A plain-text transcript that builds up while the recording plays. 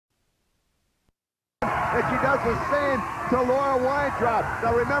and she does the same to Laura Weintraub.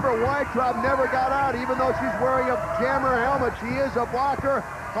 Now remember, Weintraub never got out, even though she's wearing a jammer helmet. She is a blocker.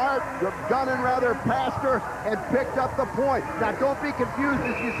 Hart, Gunnan rather, passed her and picked up the point. Now don't be confused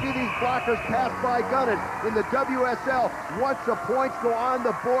as you see these blockers pass by Gunnan. In the WSL, once the points go on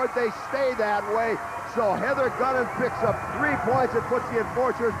the board, they stay that way. So Heather Gunnan picks up 3 points and puts the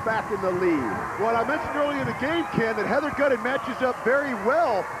Enforcers back in the lead. Well, I mentioned earlier in the game, Ken, that Heather Gunnan matches up very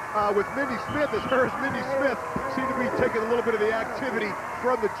well with Mindy Smith, as Mindy Smith seemed to be taking a little bit of the activity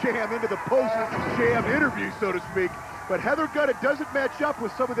from the jam into the post-jam interview, so to speak. But Heather Gunnan doesn't match up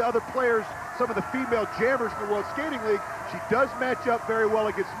with some of the other players, some of the female jammers in the World Skating League. She does match up very well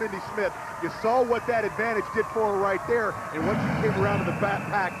against Mindy Smith. You saw what that advantage did for her right there, and once she came around to the back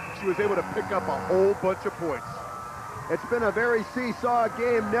pack, she was able to pick up a whole bunch of points. It's been a very seesaw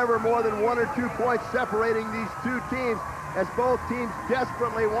game, never more than 1 or 2 points separating these two teams, as both teams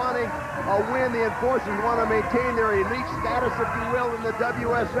desperately wanting a win. The Enforcers want to maintain their elite status, if you will, in the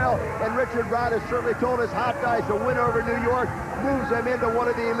WSL. And Richard Rod has certainly told us Hot Dice, a win over New York, moves them into one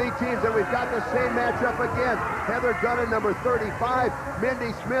of the elite teams. And we've got the same matchup again. Heather Gunnan, number 35.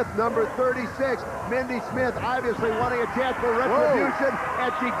 Mindy Smith, number 36. Mindy Smith obviously wanting a chance for retribution.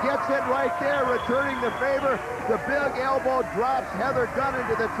 And she gets it right there, returning the favor. The big elbow drops Heather Gunnan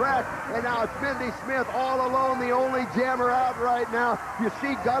to the track. And now it's Mindy Smith all alone, the only jammer out right now. You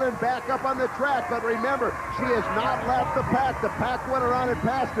see Gunnan back up on the track, but remember, she has not left the pack. The pack went around and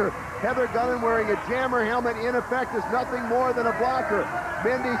passed her. Heather Gunnan wearing a jammer helmet, in effect, is nothing more than a blocker.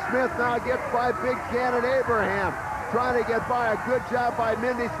 Mindy Smith now gets by big Janet Abraham. Trying to get by, a good job by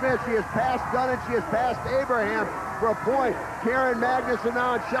Mindy Smith. She has passed Gunnan, she has passed Abraham for a point. Karen Magnuson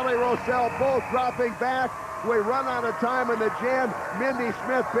now and Shelley Rosell both dropping back. We run out of time in the jam. Mindy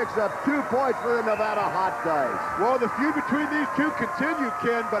Smith picks up 2 points for the Nevada Hot Dice. Well, the feud between these two continue,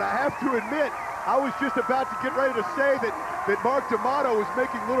 Ken, but I have to admit, I was just about to get ready to say that Mark D'Amato was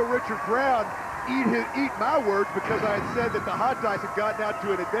making little Richard Brown eat my words, because I had said that the Hot Dice had gotten out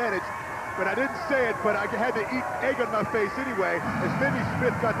to an advantage. But I didn't say it, but I had to eat egg on my face anyway, as Mindy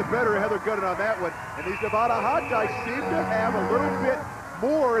Smith got the better of Heather Gunnan on that one. And these Nevada Hot Dice seem to have a little bit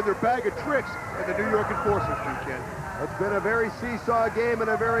more in their bag of tricks than the New York Enforcers do, Ken. It's been a very seesaw game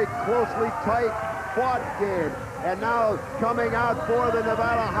and a very closely tight fought game. And now coming out for the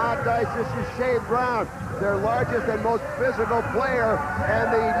Nevada Hot Dice, this is Shea Brown, their largest and most physical player.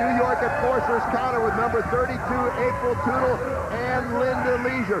 And the New York Enforcers counter with number 32, April Tootle, and Linda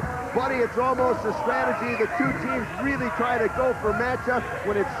Leisure. Buddy, it's almost a strategy. The two teams really try to go for matchups.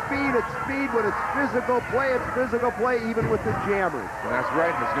 When it's speed, it's speed. When it's physical play, it's physical play, even with the jammers. Well, that's right,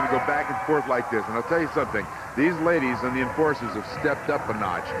 and it's going to go back and forth like this. And I'll tell you something. These ladies and the Enforcers have stepped up a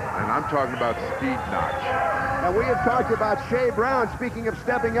notch, and I'm talking about speed notch. And we have talked about Shea Brown. Speaking of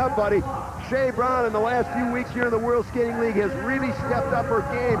stepping up, buddy, Shea Brown in the last few weeks here in the World Skating League has really stepped up her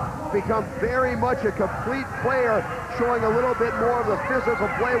game, become very much a complete player, showing a little bit more of the physical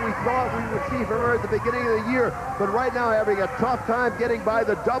play we thought we would see from her at the beginning of the year. But right now having a tough time getting by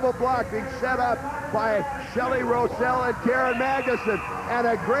the double block being set up by Shelley Rosell and Karen Magnuson. And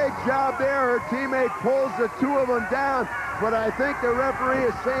a great job there. Her teammate pulls the two of them down. But I think the referee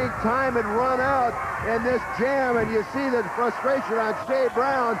is saying time had run out in this jam. And you see the frustration on Shea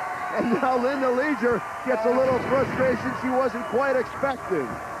Brown. And now Linda Leisure gets a little frustration she wasn't quite expecting.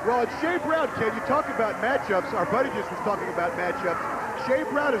 Well, it's Shea Brown, Ken. You talk about matchups. Our buddy just was talking about matchups. Shea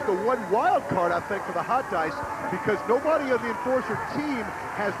Brown is the one wild card, I think, for the Hot Dice, because nobody on the Enforcer team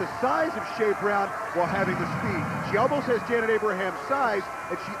has the size of Shea Brown while having the speed. She almost has Janet Abraham's size,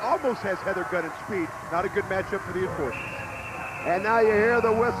 and she almost has Heather Gunnan's speed. Not a good matchup for the Enforcers. And now you hear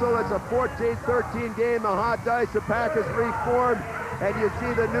the whistle. It's a 14-13 game. The Hot Dice, the pack is reformed. And you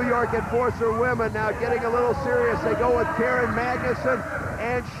see the New York Enforcer women now getting a little serious. They go with Karen Magnuson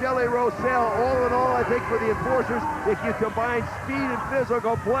and Shelley Rosell. All in all, I think for the Enforcers, if you combine speed and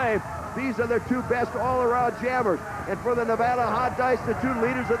physical play, these are their two best all-around jammers. And for the Nevada Hot Dice, the two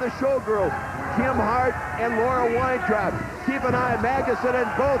leaders of the showgirls, Kim Hart and Laura Weintraub. Keep an eye on Magnuson, and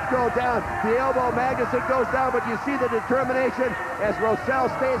both go down. The elbow, Magnuson goes down, but you see the determination as Rosell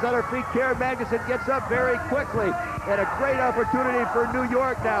stays on her feet. Karen Magnuson gets up very quickly. And a great opportunity for New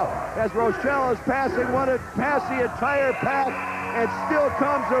York now, as Rosell is passing past the entire pack and still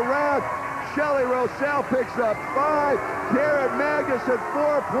comes around. Shelley Rosell picks up 5. Karen Magnuson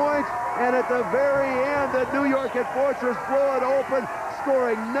 4 points. And at the very end, the New York Enforcers blow it open,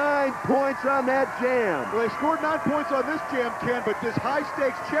 scoring 9 points on that jam. Well, they scored 9 points on this jam, Ken, but this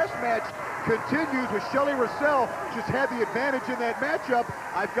high-stakes chess match continues with Shelley Rosell just had the advantage in that matchup.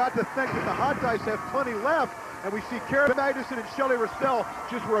 I've got to think that the Hot Dice have plenty left, and we see Karen Magnuson and Shelley Russell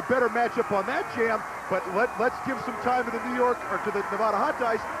just were a better matchup on that jam. But let's give some time to the Nevada Hot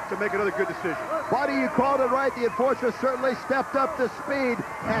Dice to make another good decision. Buddy, you called it right. The enforcer certainly stepped up the speed.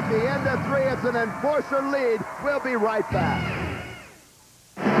 At the end of 3, it's an enforcer lead. We'll be right back.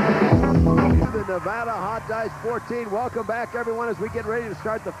 The Nevada Hot Dice 14. Welcome back, everyone, as we get ready to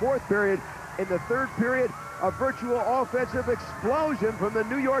start the 4th period. In the 3rd period, a virtual offensive explosion from the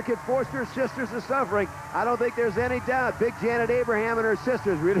New York Enforcer Sisters of Suffering. I don't think there's any doubt. Big Janet Abraham and her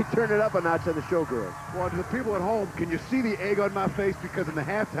sisters really turned it up a notch on the Showgirls. Well, to the people at home, can you see the egg on my face? Because in the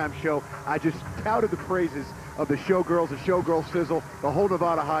halftime show, I just touted the praises of the Showgirls, the Showgirl Sizzle, the whole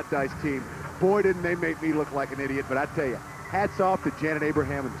Nevada Hot Dice team. Boy, didn't they make me look like an idiot, but I tell you, hats off to Janet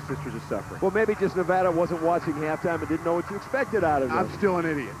Abraham and the Sisters of Suffering. Well, maybe just Nevada wasn't watching halftime and didn't know what you expected out of them. I'm still an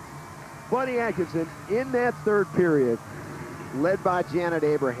idiot. Buddy Atkinson, in that 3rd period, led by Janet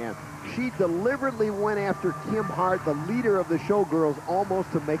Abraham, she deliberately went after Kim Hart, the leader of the Showgirls, almost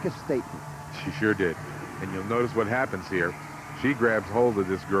to make a statement. She sure did. And you'll notice what happens here. She grabs hold of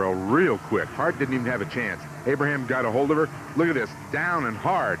this girl real quick. Hart didn't even have a chance. Abraham got a hold of her. Look at this, down and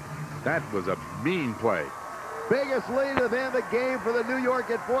hard. That was a mean play. Biggest lead of the end of the game for the New York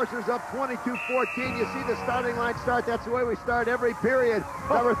Enforcers, up 22-14. You see the starting line start. That's the way we start every period.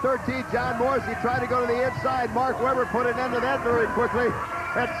 Number 13, John Morrissey, tried to go to the inside. Mark Webber put an end to that very quickly.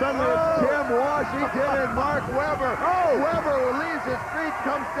 And suddenly it's Tim Washington and Mark Webber. Webber leaves his feet,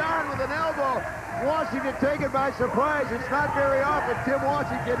 comes down with an elbow. Washington taken by surprise. It's not very often Tim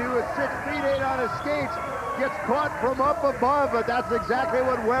Washington, who is 6 feet 8 on his skates, gets caught from up above, but that's exactly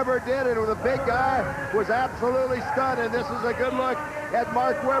what Webber did, and the big guy was absolutely stunned. And this is a good look at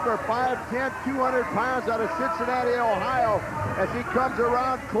Mark Webber, 5'10", 200 pounds, out of Cincinnati, Ohio, as he comes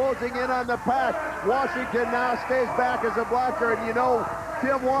around closing in on the pack. Washington now stays back as a blocker, and you know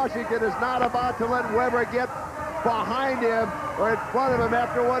Tim Washington is not about to let Webber get behind him or in front of him.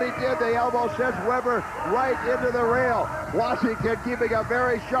 After what he did, the elbow sends Webber right into the rail. Washington keeping a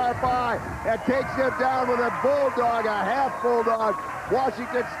very sharp eye and takes him down with a bulldog, a half bulldog.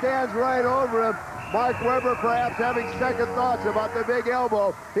 Washington stands right over him. Mark Webber perhaps having second thoughts about the big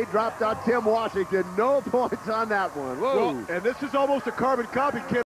elbow. He dropped on Tim Washington. No points on that one. Whoa. Well, and this is almost a carbon copy, kid.